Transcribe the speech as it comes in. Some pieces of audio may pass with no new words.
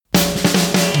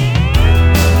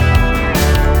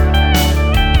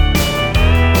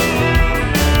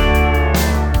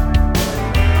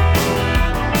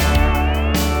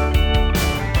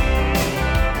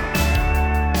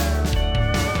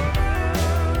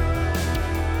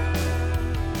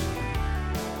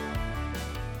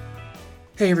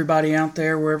Hey, everybody out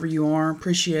there, wherever you are,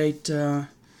 appreciate you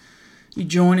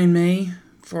joining me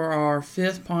for our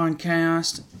fifth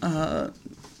podcast. I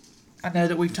know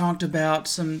that we've talked about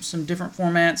some different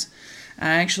formats. I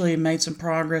actually made some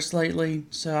progress lately,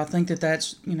 so I think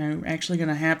that's actually going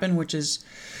to happen, which is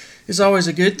always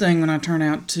a good thing when I turn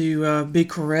out to be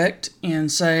correct in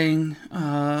saying,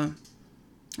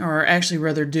 or actually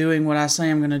rather doing what I say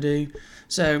I'm going to do.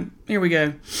 So here we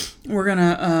go. We're going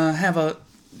to have a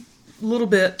little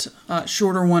bit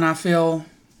shorter one, I feel,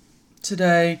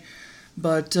 today,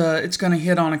 but it's going to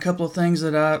hit on a couple of things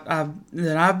that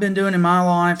I've been doing in my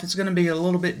life. It's going to be a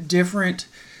little bit different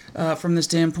from the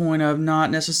standpoint of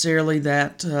not necessarily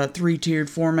that three-tiered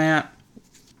format.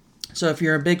 So if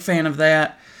you're a big fan of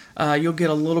that, you'll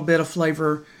get a little bit of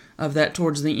flavor of that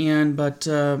towards the end, but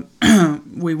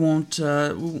we won't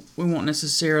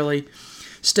necessarily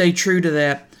stay true to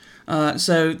that.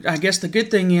 So I guess the good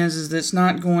thing is that it's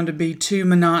not going to be too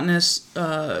monotonous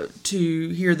to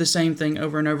hear the same thing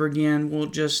over and over again. We'll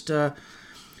just we're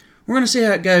going to see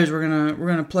how it goes. We're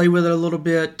gonna play with it a little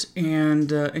bit and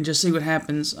just see what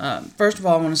happens. First of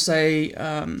all, I want to say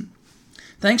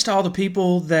thanks to all the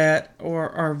people that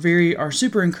are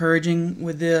super encouraging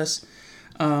with this.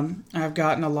 I've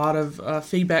gotten a lot of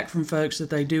feedback from folks that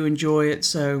they do enjoy it.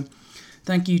 So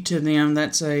thank you to them.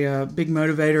 That's a big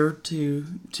motivator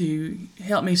to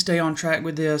help me stay on track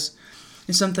with this.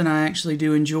 It's something I actually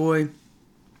do enjoy.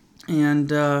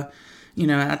 And, I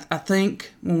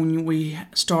think when we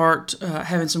start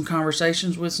having some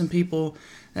conversations with some people,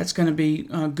 that's going to be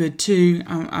good too.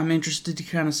 I'm interested to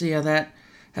kind of see how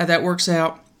that works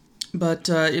out. But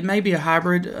it may be a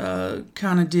hybrid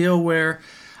kind of deal where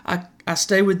I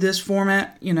stay with this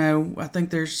format. I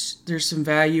think there's some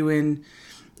value in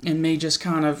me just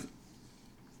kind of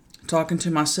talking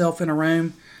to myself in a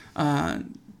room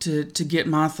to get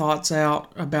my thoughts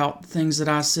out about things that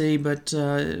I see. But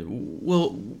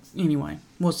we'll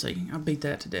see. I beat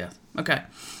that to death. Okay.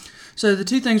 So the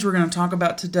two things we're going to talk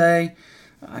about today,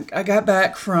 I got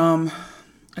back from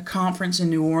a conference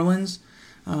in New Orleans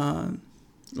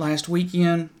last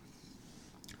weekend,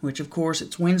 which of course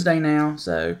it's Wednesday now,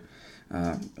 so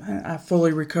I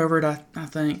fully recovered, I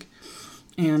think.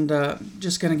 And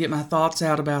just going to get my thoughts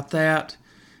out about that.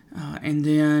 And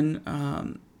then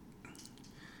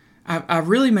I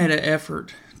really made an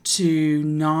effort to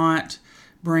not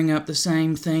bring up the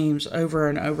same themes over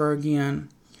and over again.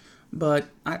 But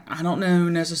I don't know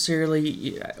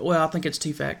necessarily, well, I think it's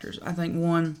two factors. I think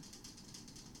one,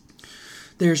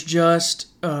 there's just,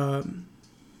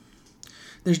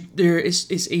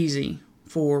 it's easy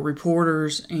for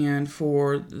reporters and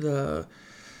for the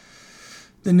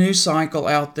news cycle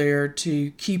out there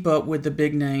to keep up with the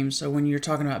big names. So when you're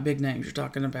talking about big names, you're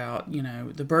talking about,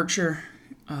 the Berkshire,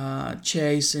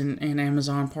 Chase, and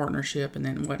Amazon partnership, and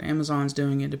then what Amazon's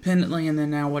doing independently, and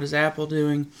then now what is Apple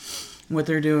doing, what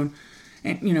they're doing.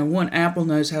 And, Apple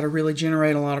knows how to really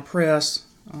generate a lot of press.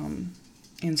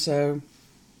 And so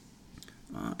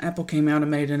Apple came out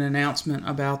and made an announcement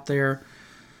about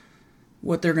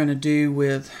what they're going to do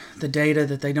with the data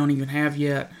that they don't even have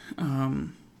yet,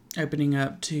 opening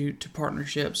up to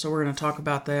partnerships. So we're going to talk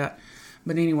about that.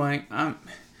 But anyway, I'm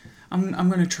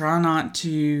going to try not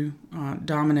to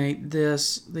dominate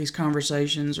these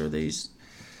conversations or these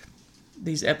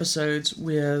episodes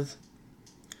with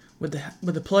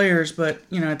the players. But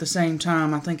at the same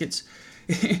time, I think it's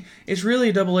really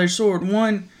a double-edged sword.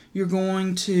 One, you're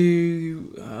going to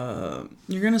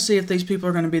see if these people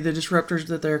are going to be the disruptors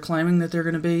that they're claiming that they're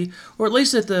going to be, or at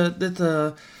least that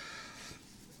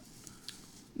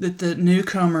the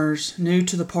newcomers, new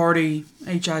to the party,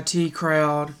 HIT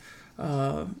crowd,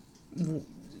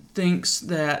 thinks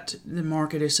that the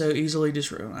market is so easily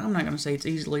disrupted. I'm not going to say it's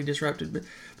easily disrupted,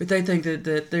 but they think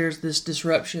that there's this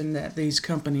disruption that these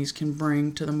companies can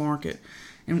bring to the market,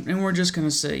 and we're just going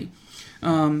to see.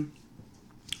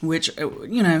 Which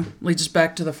leads us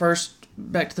back to the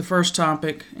first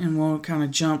topic, and we'll kind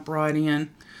of jump right in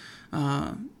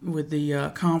with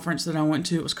the conference that I went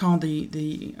to. It was called the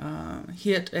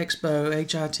HIT Expo, HIT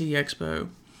Expo,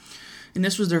 and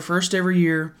this was their first ever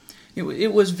year.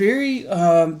 It was very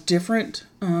different,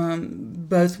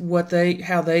 both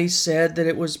how they said that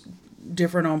it was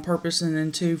different on purpose, and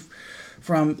then too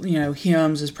from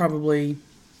HIMSS is probably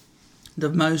the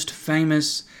most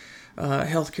famous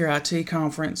healthcare IT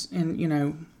conference,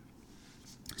 and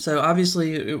so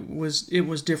obviously it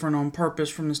was different on purpose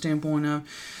from the standpoint of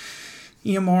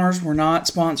EMRs were not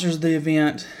sponsors of the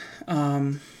event.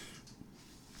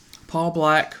 Paul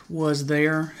Black was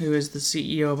there, who is the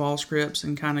CEO of Allscripts,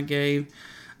 and kind of gave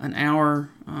an hour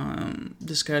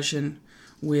discussion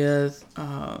with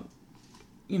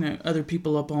other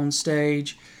people up on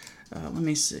stage. Let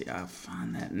me see. I'll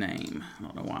find that name. I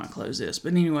don't know why I closed this,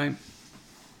 but anyway,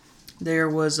 there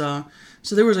was a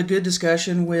good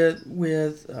discussion with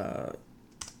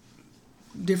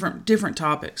different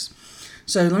topics.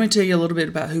 So let me tell you a little bit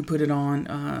about who put it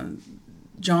on.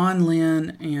 John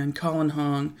Lynn and Colin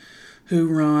Hung, who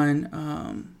run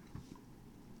a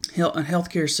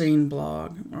healthcare scene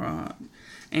blog,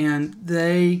 and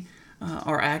they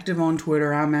are active on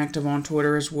Twitter. I'm active on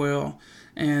Twitter as well,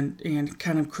 and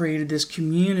kind of created this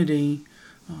community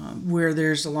where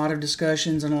there's a lot of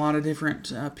discussions and a lot of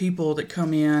different people that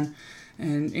come in,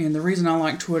 and the reason I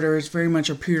like Twitter is very much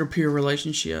a peer-to-peer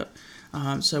relationship.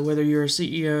 So whether you're a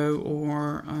CEO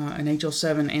or an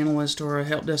HL7 analyst or a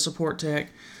help desk support tech,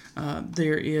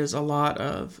 there is a lot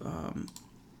of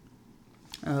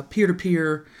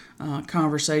peer-to-peer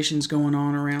conversations going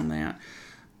on around that.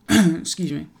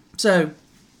 Excuse me. So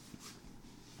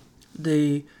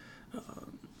the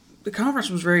conference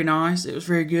was very nice. It was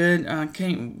very good. They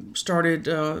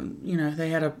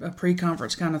had a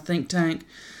pre-conference kind of think tank,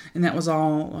 and that was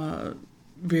all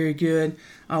very good.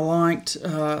 I liked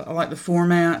the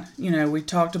format. We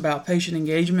talked about patient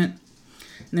engagement,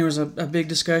 and there was a big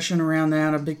discussion around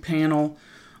that, a big panel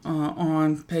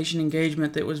on patient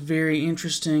engagement that was very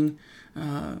interesting.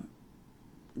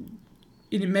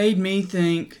 It made me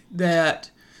think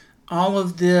that all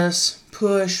of this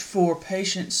push for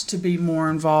patients to be more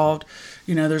involved,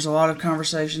 there's a lot of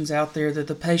conversations out there that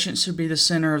the patient should be the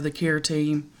center of the care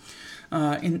team.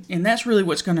 And that's really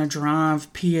what's going to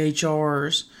drive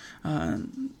PHRs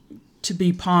to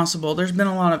be possible. There's been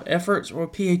a lot of efforts where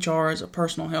PHR is a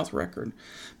personal health record.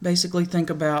 Basically, think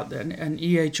about an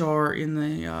EHR in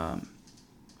the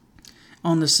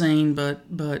on the scene, but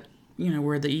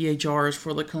where the EHR is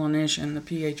for the clinician, the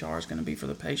PHR is going to be for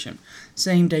the patient.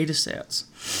 Same data sets.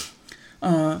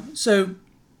 So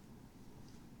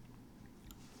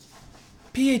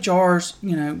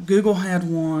PHRs, Google had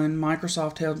one,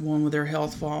 Microsoft had one with their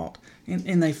Health Vault,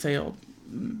 and they failed.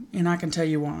 And I can tell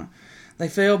you why. They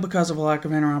failed because of a lack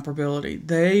of interoperability.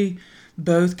 They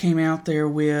both came out there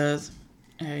with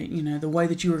the way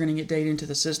that you were going to get data into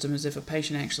the system is if a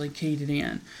patient actually keyed it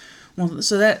in. Well,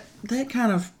 so that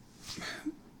kind of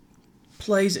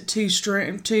plays at two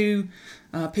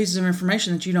pieces of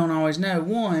information that you don't always know.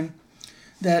 One,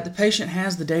 that the patient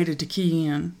has the data to key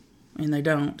in, and they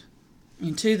don't.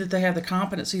 And two, that they have the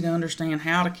competency to understand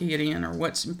how to key it in or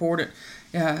what's important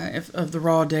of the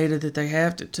raw data that they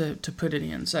have to put it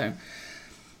in. So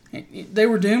they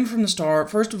were doomed from the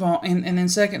start, first of all, and then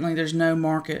secondly, there was no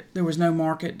market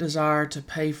desire to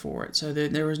pay for it. So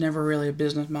there was never really a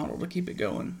business model to keep it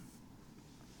going.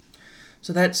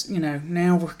 So that's,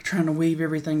 now we're trying to weave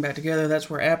everything back together. That's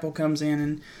where Apple comes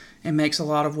in and makes a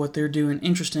lot of what they're doing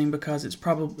interesting, because it's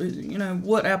probably,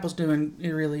 what Apple's doing, it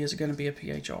really is going to be a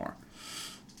PHR.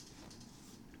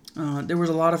 There was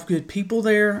a lot of good people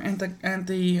there at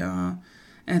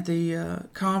the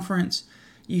conference.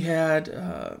 You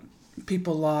had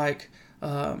people like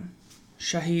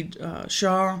Shahid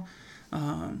Shah,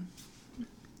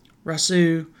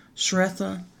 Rasu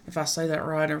Shretha, if I say that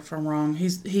right or if I'm wrong.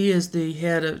 He is the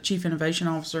head of Chief Innovation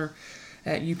Officer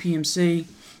at UPMC.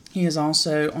 He is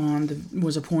also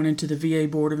was appointed to the VA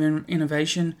Board of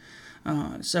Innovation.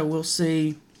 So we'll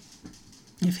see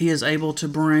if he is able to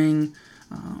bring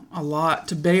a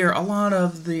lot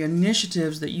of the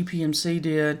initiatives that UPMC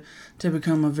did to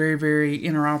become a very, very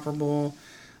interoperable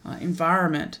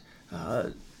environment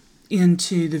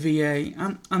into the VA.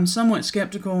 I'm somewhat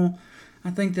skeptical. I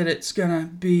think that it's going to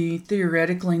be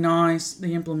theoretically nice.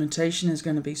 The implementation is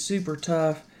going to be super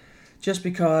tough, just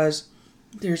because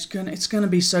it's going to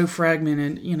be so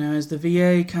fragmented. As the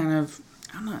VA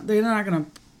they're not going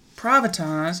to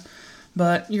privatize,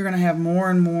 but you're going to have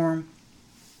more and more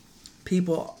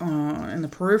people in the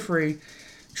periphery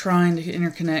trying to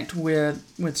interconnect with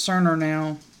Cerner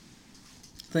now,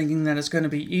 thinking that it's going to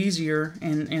be easier,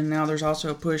 and now there's also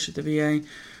a push at the VA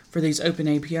for these open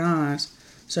APIs.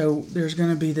 So there's going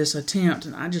to be this attempt,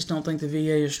 and I just don't think the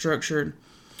VA is structured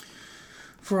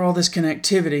for all this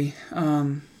connectivity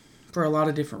for a lot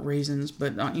of different reasons.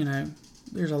 But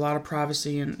there's a lot of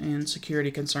privacy and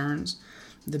security concerns.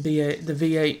 The VA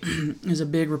is a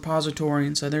big repository,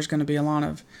 and so there's going to be a lot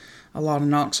of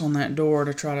knocks on that door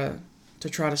to try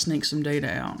to sneak some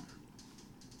data out.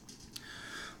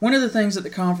 One of the things at the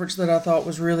conference that I thought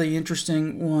was really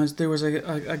interesting was there was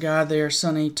a guy there,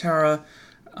 Sonny Tara,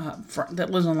 that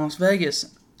lives in Las Vegas,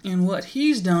 and what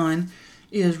he's done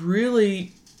is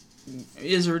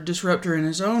a disruptor in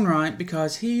his own right,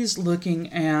 because he's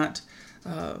looking at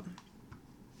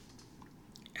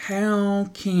how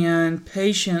can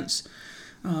patients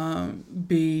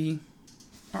be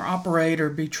or operate or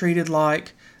be treated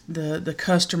like the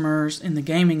customers in the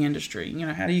gaming industry. You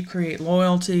know, how do you create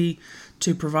loyalty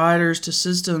to providers, to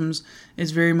systems?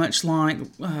 Is very much like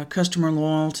customer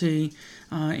loyalty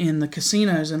in the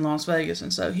casinos in Las Vegas.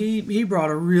 And so he brought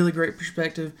a really great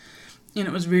perspective, and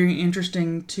it was very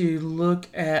interesting to look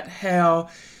at how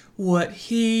what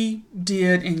he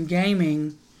did in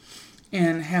gaming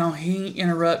and how he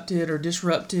interrupted or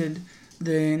disrupted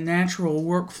the natural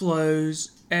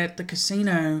workflows at the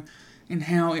casino and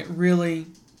how it really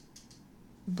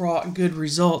brought good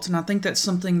results. And I think that's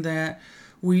something that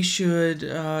we should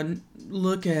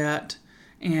look at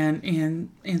and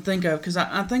think of, because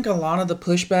I think a lot of the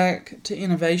pushback to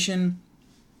innovation,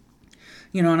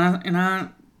 you know, and I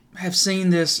have seen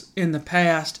this in the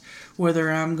past,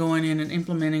 whether I'm going in and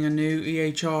implementing a new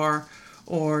EHR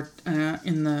or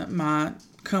in my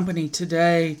company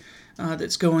today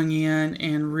that's going in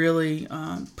and really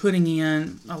putting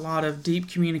in a lot of deep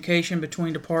communication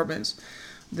between departments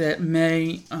that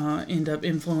may end up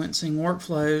influencing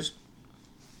workflows.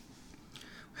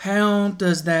 How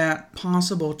does that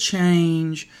possible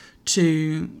change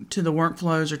to the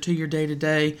workflows or to your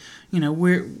day-to-day? You know,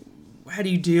 how do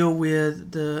you deal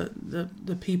with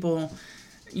the people,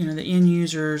 you know, the end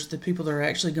users, the people that are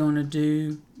actually going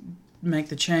to make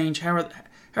the change? How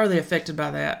are they affected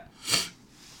by that?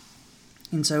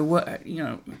 And so what, you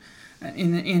know,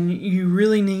 and you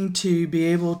really need to be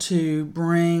able to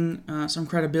bring some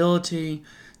credibility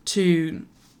to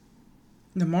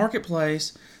the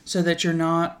marketplace so that you're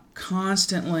not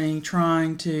constantly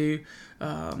trying to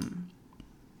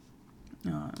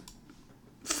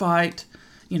fight,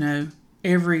 you know,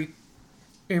 every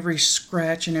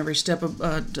scratch and every step of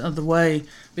the way,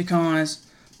 because,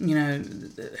 you know,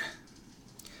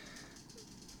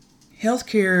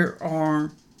 healthcare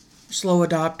are slow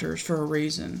adopters for a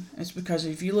reason. It's because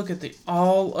if you look at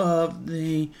all of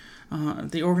the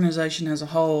organization as a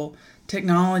whole,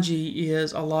 technology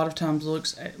is a lot of times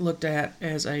looked at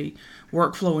as a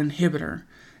workflow inhibitor,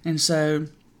 and so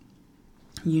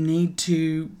you need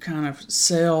to kind of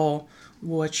sell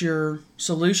what your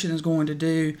solution is going to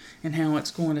do and how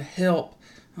it's going to help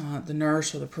the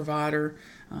nurse or the provider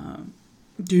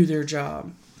do their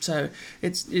job. So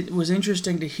it was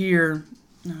interesting to hear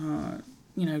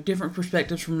you know, different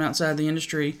perspectives from outside the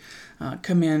industry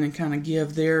come in and kind of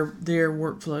give their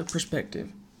workflow perspective.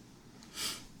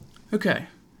 Okay.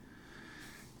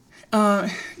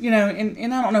 You know,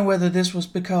 and I don't know whether this was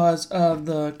because of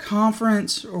the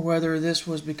conference or whether this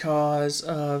was because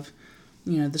of,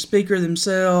 you know, the speaker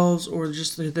themselves or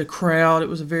just the crowd. It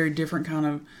was a very different kind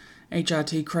of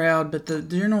HIT crowd, but the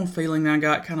general feeling I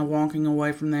got kind of walking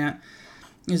away from that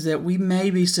is that we may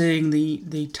be seeing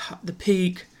the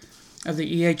peak of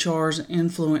the EHR's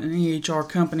influence and EHR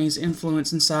companies'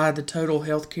 influence inside the total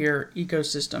healthcare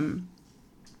ecosystem.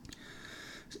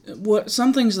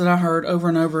 Some things that I heard over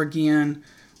and over again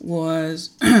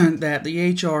was that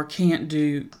the EHR can't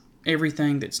do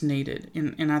everything that's needed,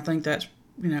 and I think that's,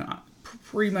 you know,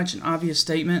 pretty much an obvious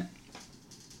statement.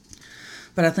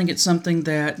 But I think it's something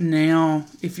that now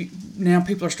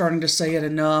people are starting to say it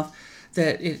enough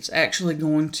that it's actually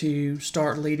going to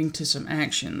start leading to some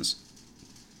actions.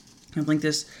 I think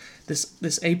this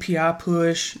API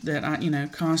push that I, you know,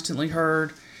 constantly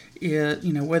heard is,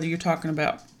 you know, whether you're talking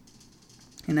about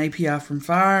an API from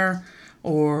FHIR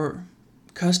or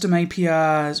custom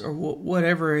APIs or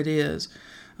whatever it is,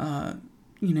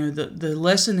 you know, the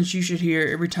lesson that you should hear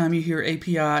every time you hear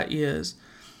API is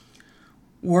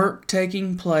work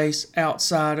taking place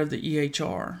outside of the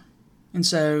EHR. And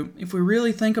so if we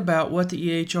really think about what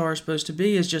the EHR is supposed to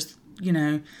be, is just, you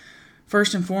know,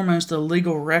 first and foremost, the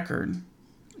legal record,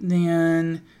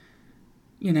 then,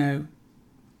 you know,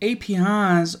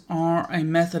 APIs are a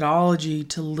methodology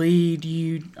to lead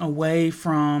you away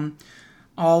from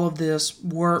all of this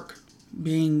work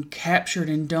being captured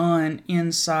and done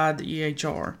inside the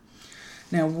EHR.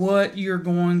 Now, what you're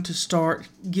going to start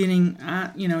getting,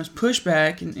 you know, is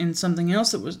pushback, and something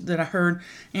else that I heard,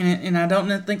 and I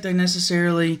don't think they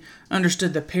necessarily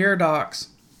understood the paradox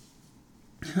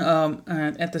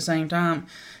at the same time,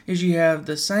 is you have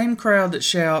the same crowd that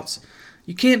shouts,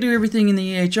 you can't do everything in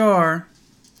the EHR,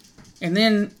 and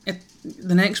then at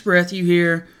the next breath you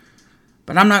hear,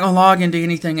 but I'm not going to log into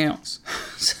anything else.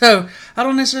 So I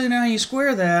don't necessarily know how you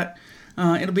square that.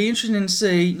 It'll be interesting to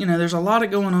see. You know, there's a lot of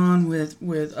going on with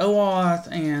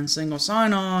OAuth and single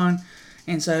sign-on,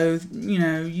 and so, you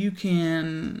know, you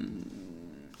can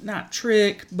not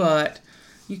trick, but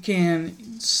you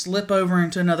can slip over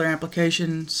into another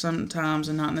application sometimes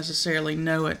and not necessarily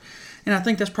know it. And I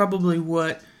think that's probably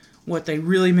what what they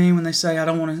really mean when they say I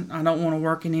don't want to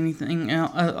work in anything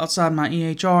outside my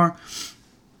EHR.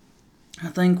 I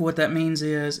think what that means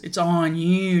is it's on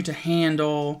you to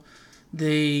handle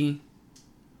the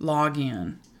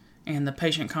login and the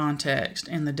patient context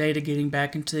and the data getting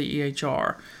back into the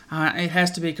EHR. It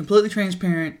has to be completely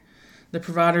transparent. The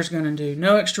provider's going to do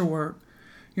no extra work.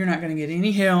 You're not going to get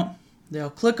any help. They'll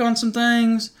click on some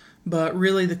things, but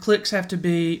really the clicks have to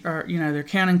be, or they're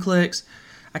counting clicks.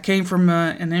 I came from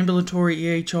an ambulatory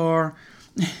EHR,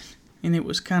 and it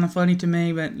was kind of funny to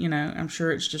me, but I'm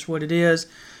sure it's just what it is.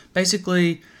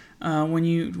 Basically, when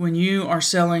you are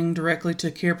selling directly to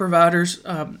care providers,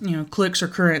 clicks are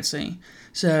currency.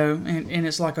 So and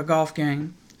it's like a golf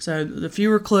game. So the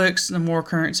fewer clicks, the more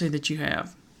currency that you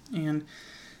have. And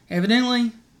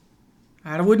evidently,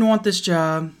 I wouldn't want this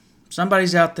job.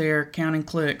 Somebody's out there counting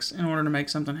clicks in order to make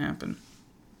something happen.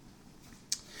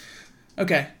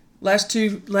 Okay, last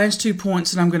two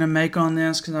points that I'm going to make on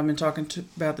this, because I've been talking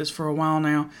about this for a while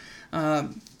now.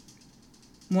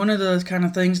 One of the kind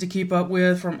of things to keep up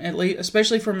with, from at least,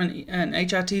 especially from an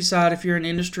HIT side, if you're an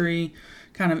industry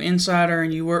kind of insider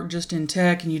and you work just in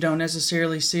tech and you don't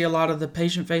necessarily see a lot of the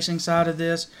patient-facing side of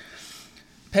this,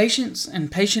 patients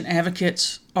and patient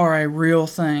advocates are a real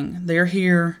thing. They're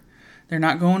here. They're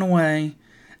not going away.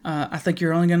 I think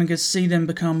you're only going to see them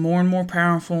become more and more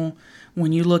powerful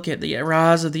when you look at the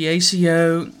rise of the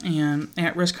ACO and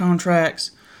at-risk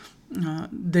contracts.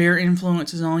 Their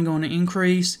influence is only going to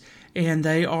increase, and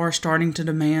they are starting to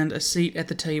demand a seat at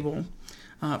the table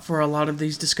for a lot of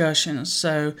these discussions.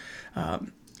 So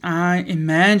I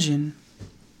imagine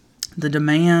the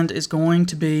demand is going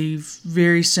to be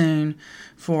very soon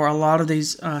for a lot of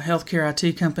these healthcare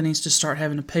IT companies to start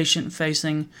having a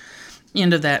patient-facing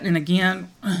end of that. And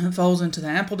again, it falls into the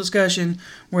Apple discussion,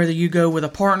 whether you go with a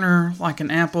partner like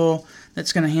an Apple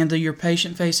that's going to handle your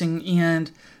patient-facing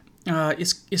end.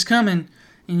 It's coming,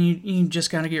 and you just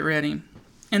got to get ready.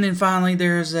 And then finally,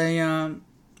 there's I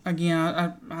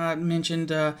mentioned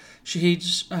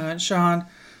Shahid Shah.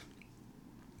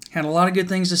 Had a lot of good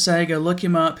things to say. Go look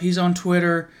him up. He's on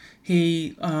Twitter.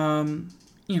 He,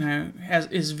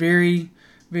 is very,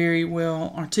 very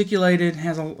well articulated.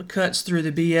 Cuts through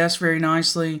the BS very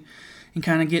nicely, and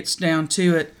kind of gets down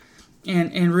to it,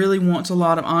 and really wants a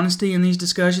lot of honesty in these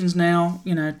discussions now.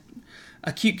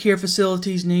 Acute care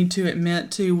facilities need to admit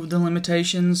to the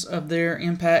limitations of their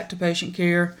impact to patient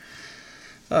care.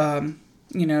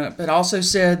 But also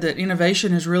said that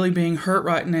innovation is really being hurt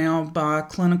right now by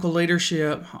clinical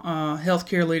leadership,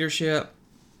 healthcare leadership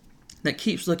that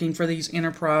keeps looking for these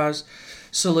enterprise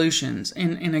solutions.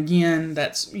 And again,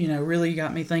 that's, really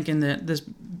got me thinking that this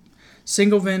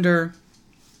single vendor,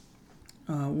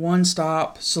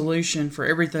 one-stop solution for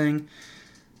everything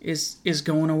is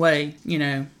going away.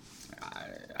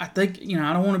 I think,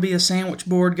 I don't want to be a sandwich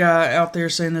board guy out there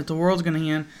saying that the world's going to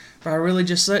end, but I really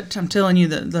I'm telling you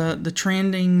that the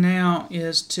trending now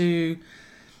is to,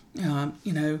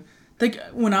 think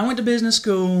when I went to business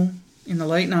school in the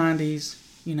late 90s,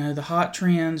 the hot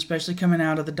trend, especially coming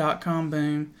out of the dot-com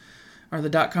boom, or the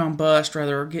dot-com bust,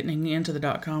 rather, or getting into the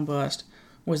dot-com bust,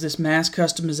 was this mass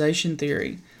customization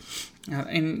theory.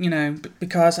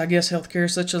 Because I guess healthcare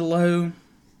is such a low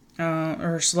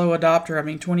or slow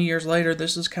adopter. 20 years later,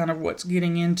 this is kind of what's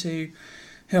getting into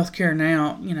healthcare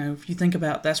now. If you think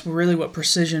about, that's really what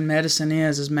precision medicine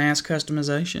is mass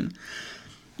customization.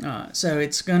 So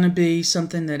it's going to be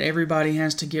something that everybody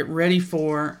has to get ready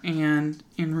for and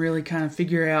really kind of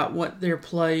figure out what their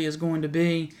play is going to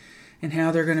be and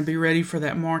how they're going to be ready for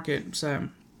that market. So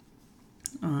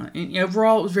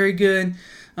overall, it was very good.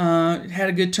 It had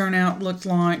a good turnout, looked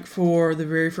like, for the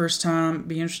very first time.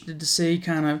 Be interested to see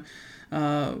kind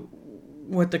of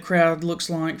what the crowd looks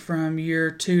like from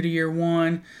year 2 to year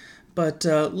 1. But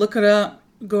look it up.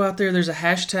 Go out there. There's a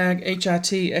hashtag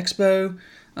HIT Expo.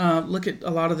 Look at a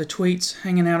lot of the tweets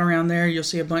hanging out around there. You'll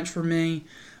see a bunch from me.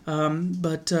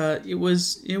 But it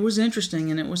was interesting,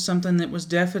 and it was something that was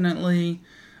definitely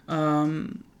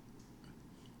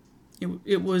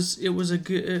it was a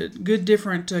good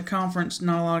different conference.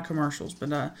 Not a lot of commercials,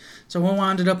 but so we'll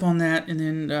wind it up on that, and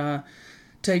then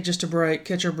take just a break,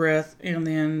 catch our breath, and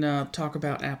then talk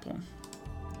about Apple.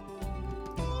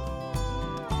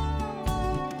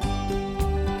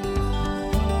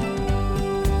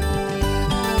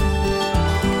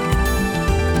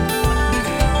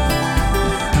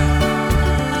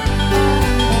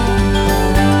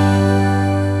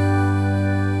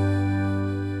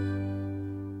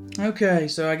 Okay,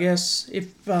 so I guess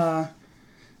if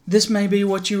this may be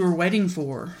what you were waiting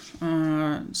for,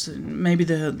 so maybe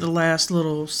the last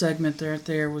little segment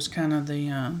there was kind of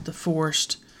the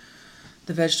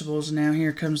the vegetables, and now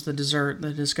here comes the dessert,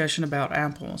 the discussion about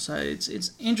Apple. So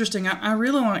it's interesting. I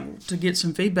really like to get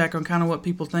some feedback on kind of what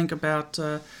people think about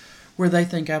where they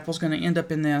think Apple's going to end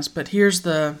up in this. But here's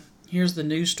the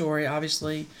news story.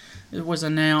 Obviously, it was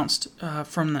announced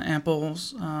from the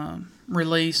Apple's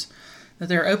release that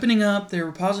they're opening up their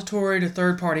repository to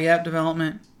third-party app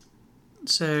development.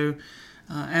 So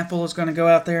Apple is going to go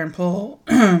out there and pull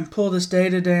pull this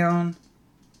data down.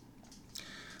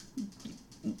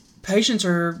 Patients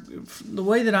are, the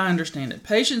way that I understand it,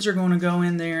 patients are going to go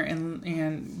in there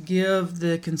and give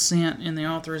the consent and the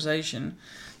authorization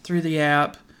through the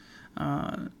app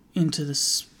into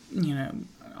this,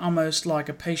 almost like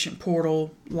a patient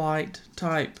portal light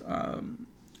type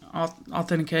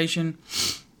authentication,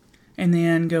 and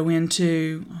then go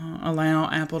into allow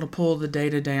Apple to pull the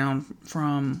data down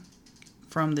from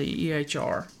the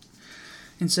EHR.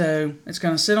 And so it's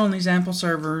going to sit on these Apple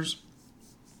servers.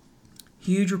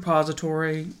 Huge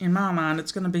repository. In my mind,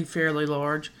 it's going to be fairly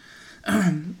large.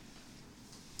 I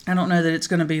don't know that it's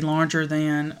going to be larger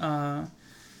than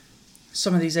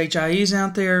some of these HIEs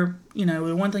out there.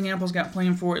 The one thing Apple's got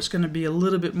planned for it's going to be a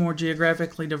little bit more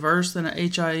geographically diverse than an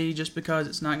HIE, just because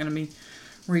it's not going to be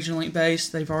regionally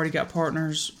based. They've already got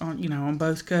partners on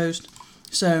both coasts.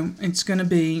 So it's going to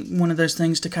be one of those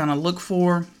things to kind of look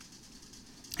for.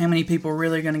 How many people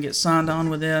really are going to get signed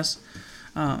on with this?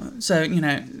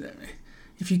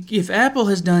 If Apple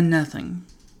has done nothing,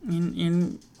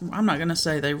 and I'm not going to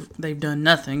say they've done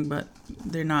nothing, but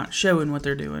they're not showing what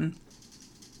they're doing,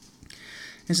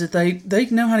 is that they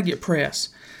know how to get press.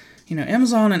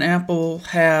 Amazon and Apple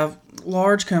have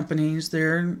large companies.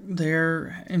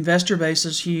 Their investor base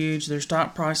is huge. Their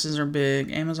stock prices are big.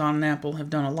 Amazon and Apple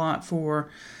have done a lot for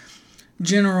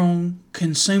general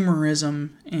consumerism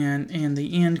and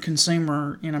the end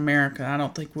consumer in America. I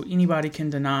don't think anybody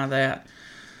can deny that.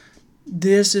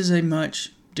 This is a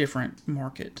much different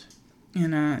market.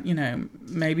 And,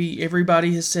 maybe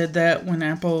everybody has said that when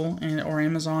Apple or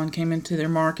Amazon came into their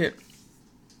market.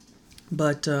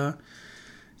 But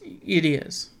it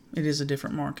is a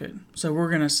different market. So we're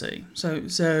going to see.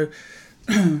 So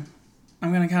I'm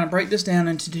going to kind of break this down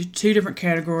into two different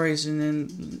categories, and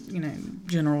then,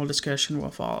 general discussion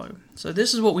will follow. So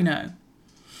this is what we know.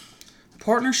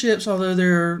 Partnerships, although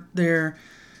they're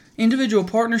individual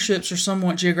partnerships, are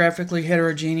somewhat geographically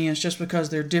heterogeneous just because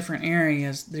they're different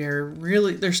areas.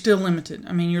 They're still limited.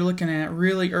 I mean, you're looking at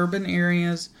really urban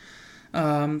areas.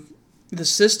 The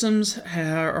systems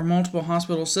are multiple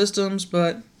hospital systems,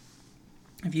 but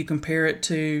if you compare it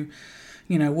to,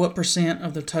 what percent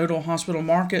of the total hospital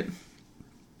market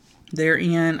they're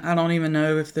in, I don't even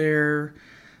know if they're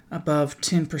above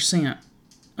 10%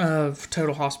 of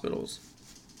total hospitals.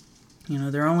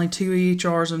 There are only 2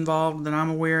 EHRs involved that I'm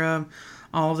aware of.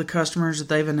 All of the customers that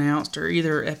they've announced are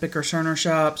either Epic or Cerner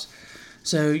shops.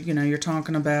 So, you're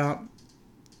talking about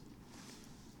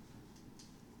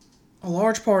a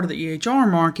large part of the EHR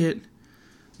market,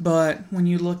 but when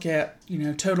you look at,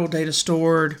 total data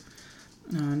stored,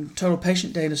 total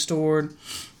patient data stored,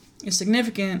 it's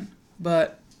significant,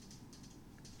 but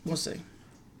we'll see.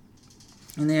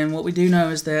 And then what we do know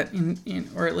is that,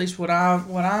 or at least what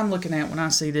I'm looking at when I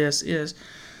see this is,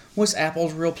 what's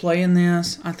Apple's real play in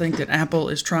this? I think that Apple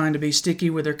is trying to be sticky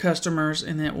with their customers,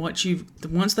 and that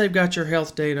once they've got your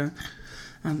health data,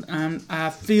 I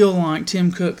feel like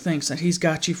Tim Cook thinks that he's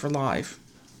got you for life.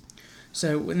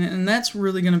 So, and that's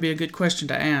really going to be a good question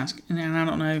to ask. And I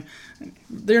don't know,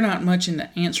 they're not much into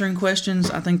answering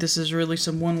questions. I think this is really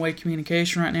some one-way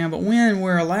communication right now. But when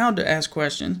we're allowed to ask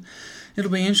questions,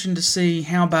 it'll be interesting to see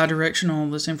how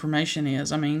bidirectional this information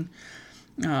is. I mean,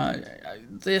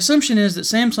 the assumption is that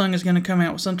Samsung is going to come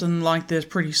out with something like this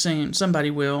pretty soon. Somebody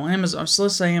will. Amazon. So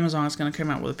let's say Amazon is going to come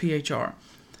out with a PHR.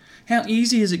 How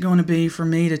easy is it going to be for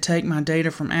me to take my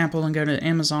data from Apple and go to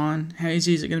Amazon? How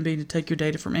easy is it going to be to take your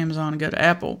data from Amazon and go to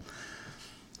Apple?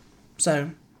 So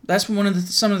that's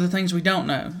some of the things we don't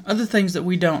know. Other things that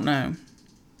we don't know.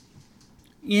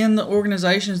 In the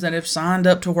organizations that have signed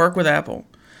up to work with Apple,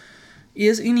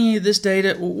 is any of this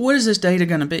data, what is this data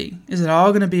going to be? Is it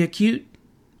all going to be acute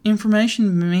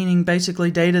information, meaning basically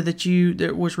data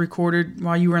that was recorded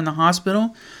while you were in the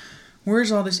hospital?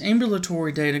 Where's all this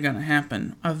ambulatory data going to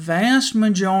happen? A vast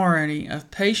majority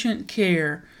of patient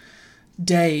care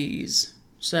days.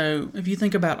 So if you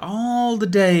think about all the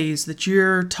days that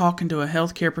you're talking to a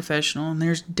healthcare professional, and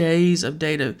there's days of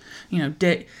data,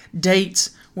 dates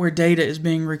where data is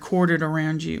being recorded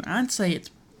around you, I'd say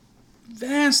it's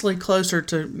vastly closer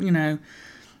to,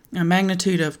 a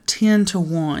magnitude of 10 to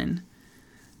 1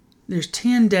 there's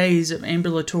 10 days of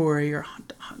ambulatory, or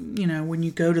when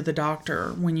you go to the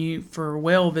doctor, for a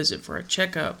well visit, for a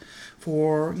checkup,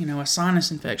 for a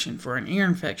sinus infection, for an ear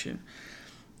infection,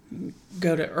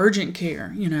 go to urgent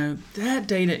care. That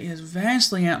data is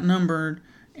vastly outnumbered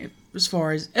as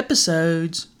far as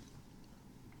episodes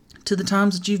to the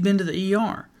times that you've been to the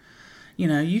ER.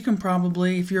 You can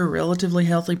probably, if you're a relatively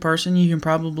healthy person, you can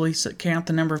probably count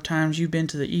the number of times you've been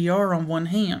to the ER on one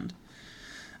hand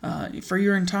for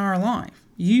your entire life.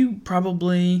 You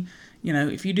probably,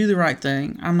 if you do the right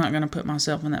thing, I'm not going to put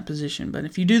myself in that position, but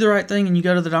if you do the right thing and you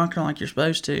go to the doctor like you're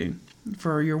supposed to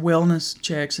for your wellness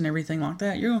checks and everything like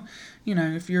that,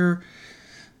 if you're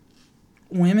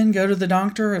women go to the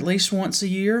doctor at least once a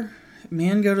year,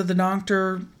 men go to the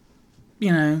doctor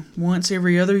once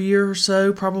every other year or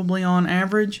so, probably on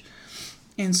average.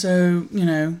 And so,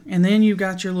 and then you've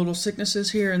got your little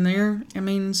sicknesses here and there.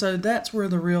 So that's where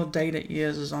the real data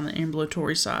is on the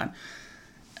ambulatory side.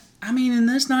 And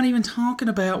that's not even talking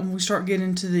about when we start getting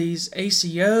into these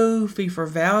ACO, fee for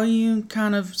value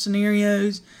kind of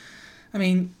scenarios.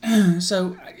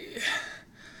 So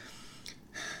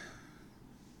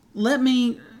let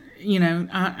me...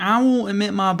 I will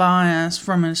admit my bias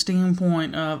from a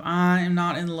standpoint of I am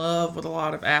not in love with a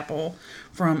lot of Apple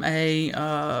from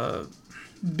a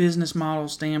business model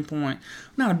standpoint.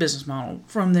 Not a business model,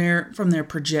 from their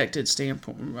projected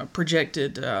standpoint,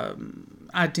 projected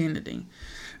identity.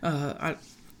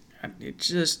 It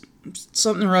just,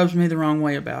 something rubs me the wrong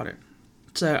way about it.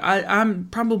 So I'm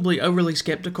probably overly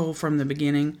skeptical from the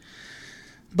beginning,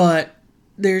 but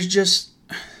there's just...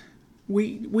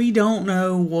 We don't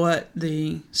know what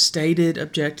the stated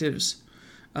objectives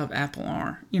of Apple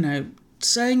are.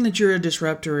 Saying that you're a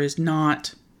disruptor is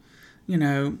not, it's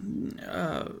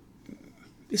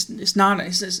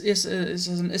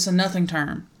a nothing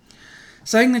term.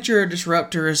 Saying that you're a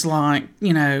disruptor is like,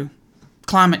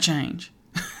 climate change.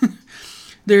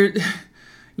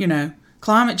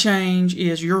 Climate change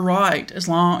is, you're right, as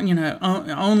long,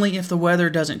 only if the weather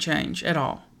doesn't change at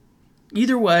all.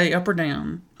 Either way, up or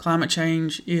down, climate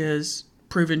change is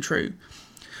proven true.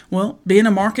 Well, being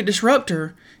a market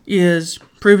disruptor is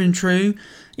proven true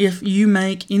if you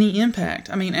make any impact.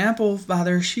 Apple, by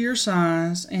their sheer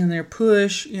size and their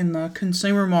push in the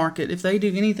consumer market, if they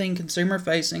do anything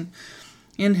consumer-facing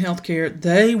in healthcare,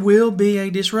 they will be a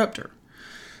disruptor.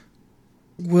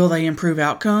 Will they improve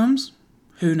outcomes?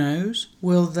 Who knows?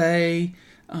 Will they...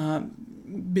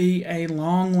 be a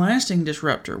long-lasting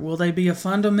disruptor? Will they be a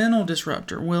fundamental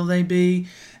disruptor? Will they be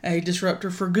a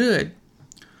disruptor for good?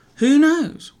 Who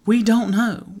knows? We don't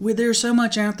know. There's so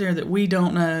much out there that we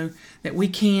don't know, that we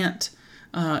can't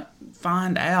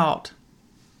find out.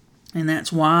 And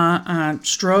that's why I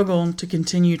struggle to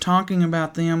continue talking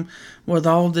about them with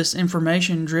all this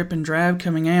information drip and drab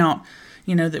coming out,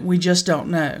 that we just don't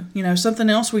know. Something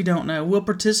else we don't know. Will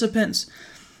participants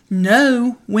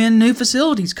know when new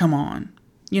facilities come on?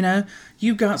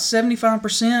 You've got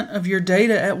 75% of your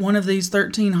data at one of these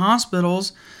 13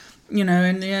 hospitals,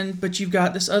 but you've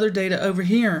got this other data over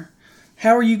here.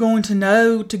 How are you going to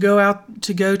know to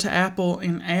go to Apple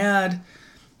and add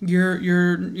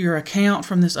your account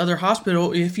from this other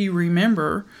hospital if you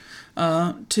remember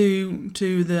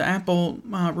to the Apple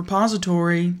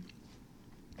repository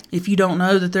if you don't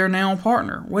know that they're now a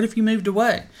partner? What if you moved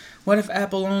away? What if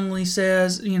Apple only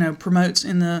says, promotes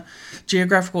in the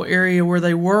geographical area where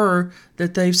they were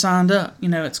that they've signed up?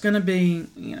 It's going to be,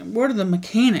 what are the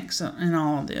mechanics in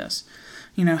all of this?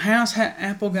 How's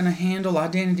Apple going to handle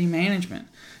identity management?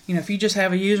 If you just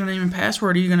have a username and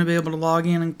password, are you going to be able to log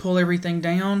in and pull everything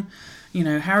down?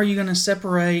 How are you going to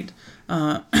separate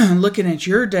looking at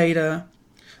your data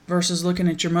versus looking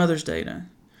at your mother's data?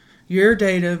 Your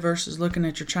data versus looking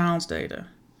at your child's data?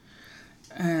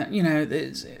 How are you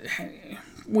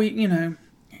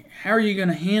going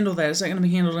to handle that? Is that going to be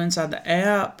handled inside the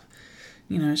app?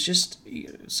 It's just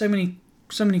so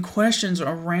many questions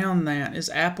around that. Is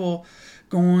Apple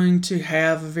going to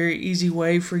have a very easy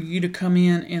way for you to come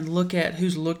in and look at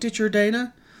who's looked at your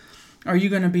data? Are you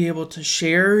going to be able to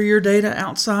share your data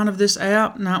outside of this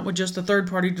app, not with just the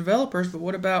third-party developers, but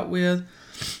what about with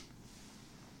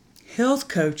health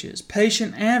coaches,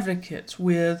 patient advocates,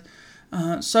 with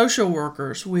social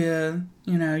workers, with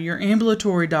your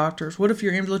ambulatory doctors? What if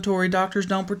your ambulatory doctors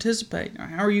don't participate?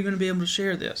 How are you going to be able to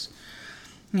share this?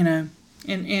 I'm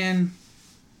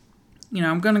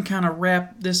going to kind of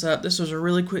wrap this up. This was a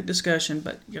really quick discussion,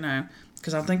 but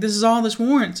because I think this is all this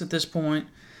warrants at this point.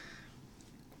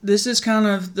 This is kind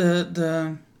of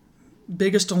the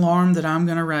biggest alarm that I'm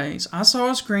going to raise. I saw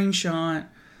a screenshot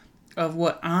of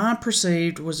what I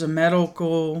perceived was a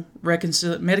medication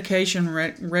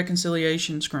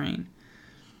reconciliation screen.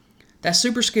 That's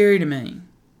super scary to me,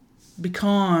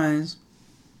 because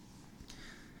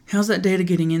how's that data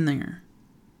getting in there?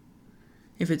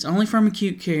 If it's only from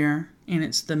acute care and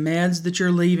it's the meds that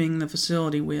you're leaving the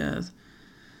facility with,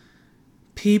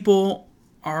 people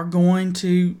are going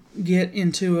to get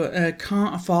into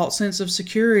a false sense of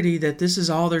security that this is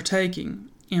all they're taking.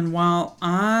 And while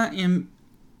I am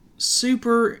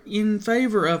super in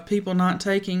favor of people not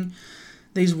taking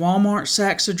these Walmart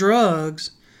sacks of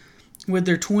drugs with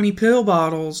their 20 pill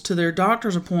bottles to their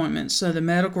doctor's appointments, so the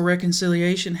medical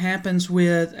reconciliation happens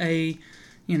with I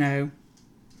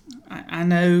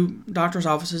know doctor's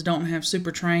offices don't have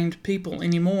super trained people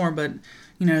anymore, but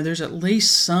there's at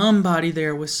least somebody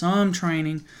there with some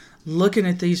training looking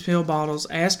at these pill bottles,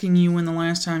 asking you when the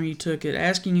last time you took it,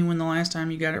 asking you when the last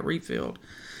time you got it refilled,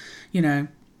 and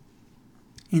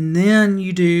then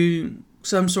you do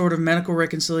some sort of medical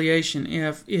reconciliation.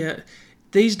 If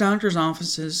these doctors'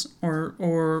 offices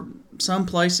or some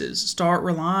places start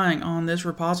relying on this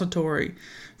repository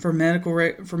for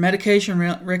medication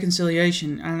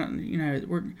reconciliation,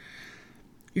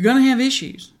 you're going to have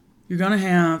issues. You're going to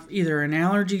have either an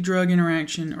allergy-drug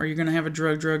interaction or you're going to have a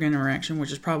drug-drug interaction,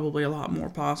 which is probably a lot more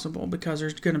possible because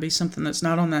there's going to be something that's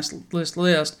not on that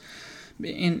list.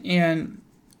 And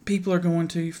people are going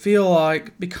to feel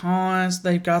like because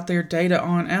they've got their data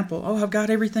on Apple, I've got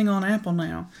everything on Apple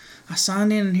now. I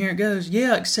signed in and here it goes.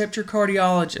 Yeah, except your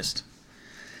cardiologist,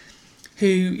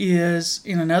 who is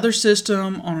in another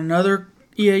system on another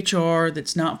EHR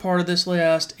that's not part of this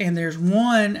list, and there's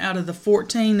one out of the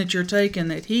 14 that you're taking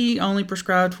that he only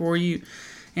prescribed for you,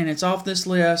 and it's off this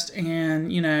list, and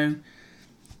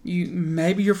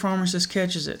maybe your pharmacist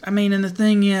catches it. And the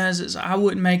thing is I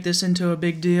wouldn't make this into a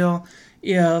big deal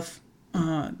if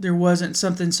there wasn't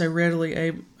something so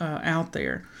readily out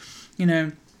there.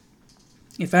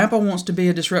 If Apple wants to be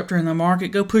a disruptor in the market,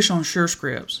 go push on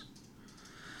SureScripts.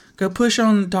 Go push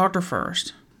on Dr.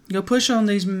 First. Go push on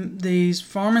these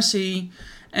pharmacy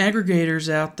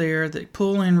aggregators out there that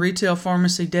pull in retail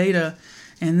pharmacy data,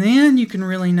 and then you can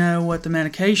really know what the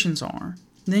medications are.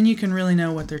 Then you can really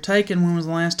know what they're taking, when was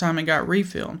the last time it got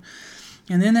refilled.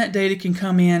 And then that data can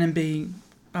come in and be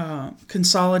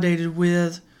consolidated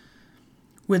with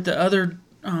the other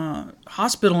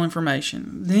hospital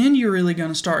information. Then you're really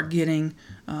going to start getting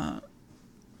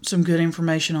some good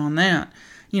information on that.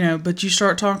 But you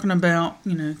start talking about,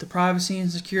 the privacy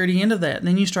and security end of that. And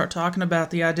then you start talking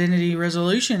about the identity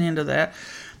resolution end of that.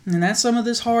 And that's some of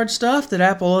this hard stuff that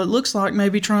Apple, it looks like, may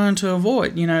be trying to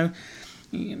avoid.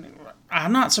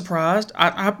 I'm not surprised.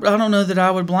 I don't know that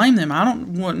I would blame them.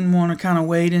 Wouldn't want to kind of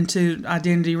wade into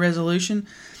identity resolution.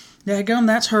 Daggum,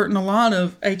 that's hurting a lot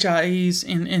of HIEs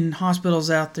in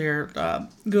hospitals out there.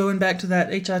 Going back to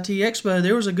that HIT Expo,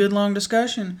 there was a good long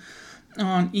discussion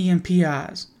on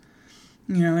EMPIs.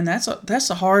 And that's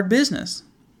a hard business,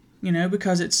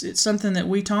 because it's something that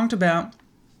we talked about.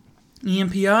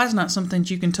 EMPI is not something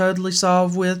that you can totally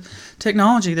solve with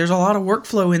technology. There's a lot of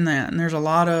workflow in that, and there's a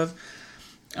lot of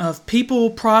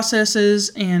people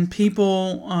processes and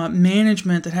people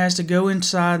management that has to go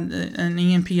inside an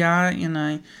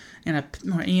EMPI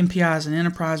EMPI is an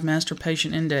Enterprise Master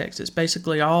Patient Index. It's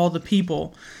basically all the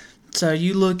people. So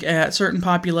you look at certain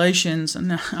populations,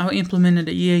 and I implemented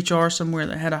an EHR somewhere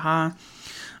that had a high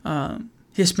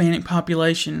Hispanic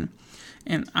population,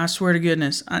 and I swear to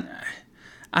goodness,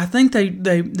 I think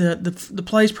the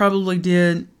place probably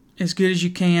did as good as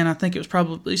you can. I think it was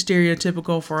probably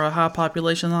stereotypical for a high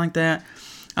population like that.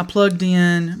 I plugged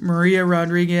in Maria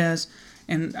Rodriguez,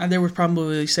 and there was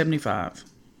probably 75,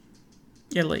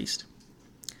 at least.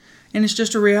 And it's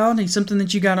just a reality, something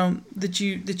that you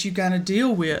gotta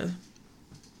deal with.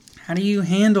 How do you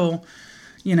handle,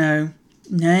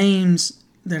 names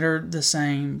that are the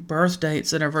same, birth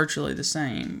dates that are virtually the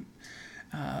same,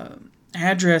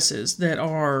 addresses that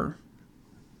are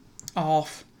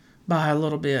off by a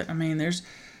little bit?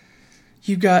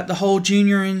 You've got the whole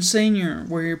junior and senior,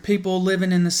 where people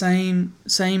living in the same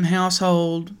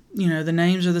household, the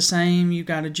names are the same. You've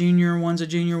got a junior, one's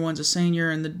a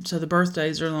senior, and so the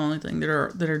birthdays are the only thing that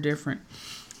are different.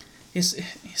 It's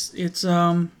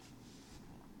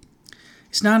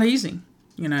not easy,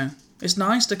 It's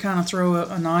nice to kind of throw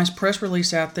a nice press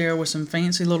release out there with some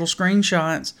fancy little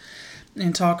screenshots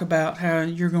and talk about how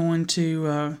you're going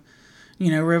to,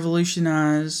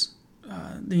 revolutionize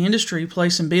the industry, play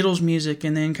some Beatles music,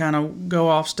 and then kind of go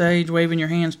off stage waving your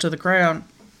hands to the crowd.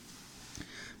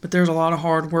 But there's a lot of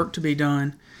hard work to be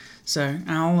done. So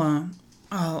I'll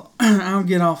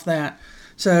get off that.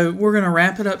 So we're going to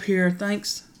wrap it up here.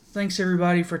 Thanks thanks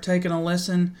everybody for taking a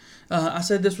listen. I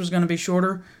said this was going to be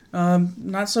shorter.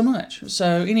 Not so much. So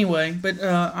anyway, but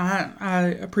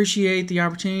I appreciate the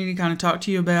opportunity to kind of talk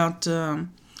to you about the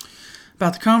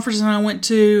conference that I went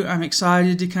to. I'm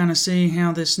excited to kind of see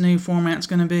how this new format's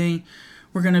going to be.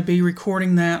 We're going to be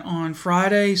recording that on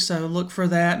Friday, so look for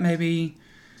that maybe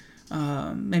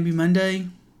Monday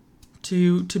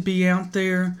to be out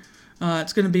there.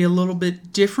 It's going to be a little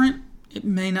bit different. It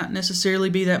may not necessarily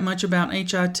be that much about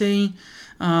HIT.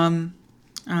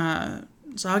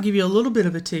 So I'll give you a little bit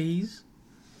of a tease.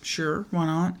 Sure, why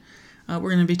not? We're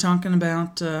going to be talking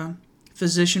about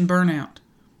physician burnout.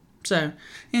 So,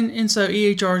 and so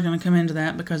EHR is going to come into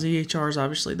that because EHR is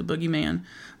obviously the boogeyman.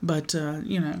 But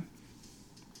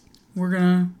we're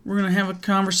gonna have a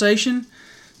conversation.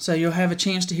 So you'll have a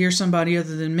chance to hear somebody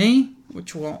other than me,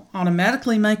 which will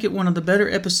automatically make it one of the better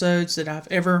episodes that I've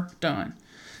ever done.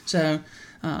 So,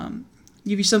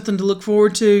 give you something to look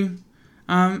forward to.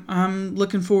 I'm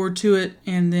looking forward to it,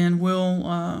 and then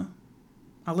I'll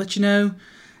let you know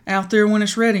out there when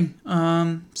it's ready.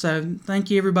 So thank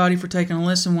you everybody for taking a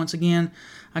listen once again.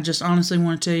 I just honestly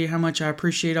want to tell you how much I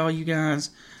appreciate all you guys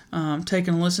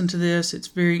taking a listen to this. It's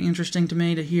very interesting to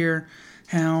me to hear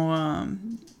how,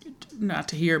 not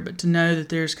to hear, but to know that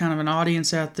there's kind of an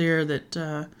audience out there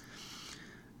that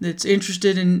that's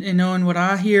interested in knowing what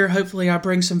I hear. Hopefully I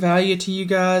bring some value to you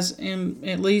guys and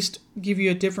at least give you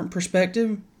a different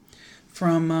perspective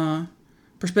from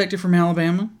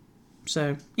Alabama.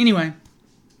 So anyway,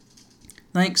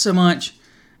 thanks so much.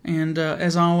 And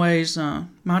as always,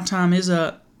 my time is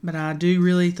up, but I do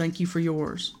really thank you for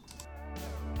yours.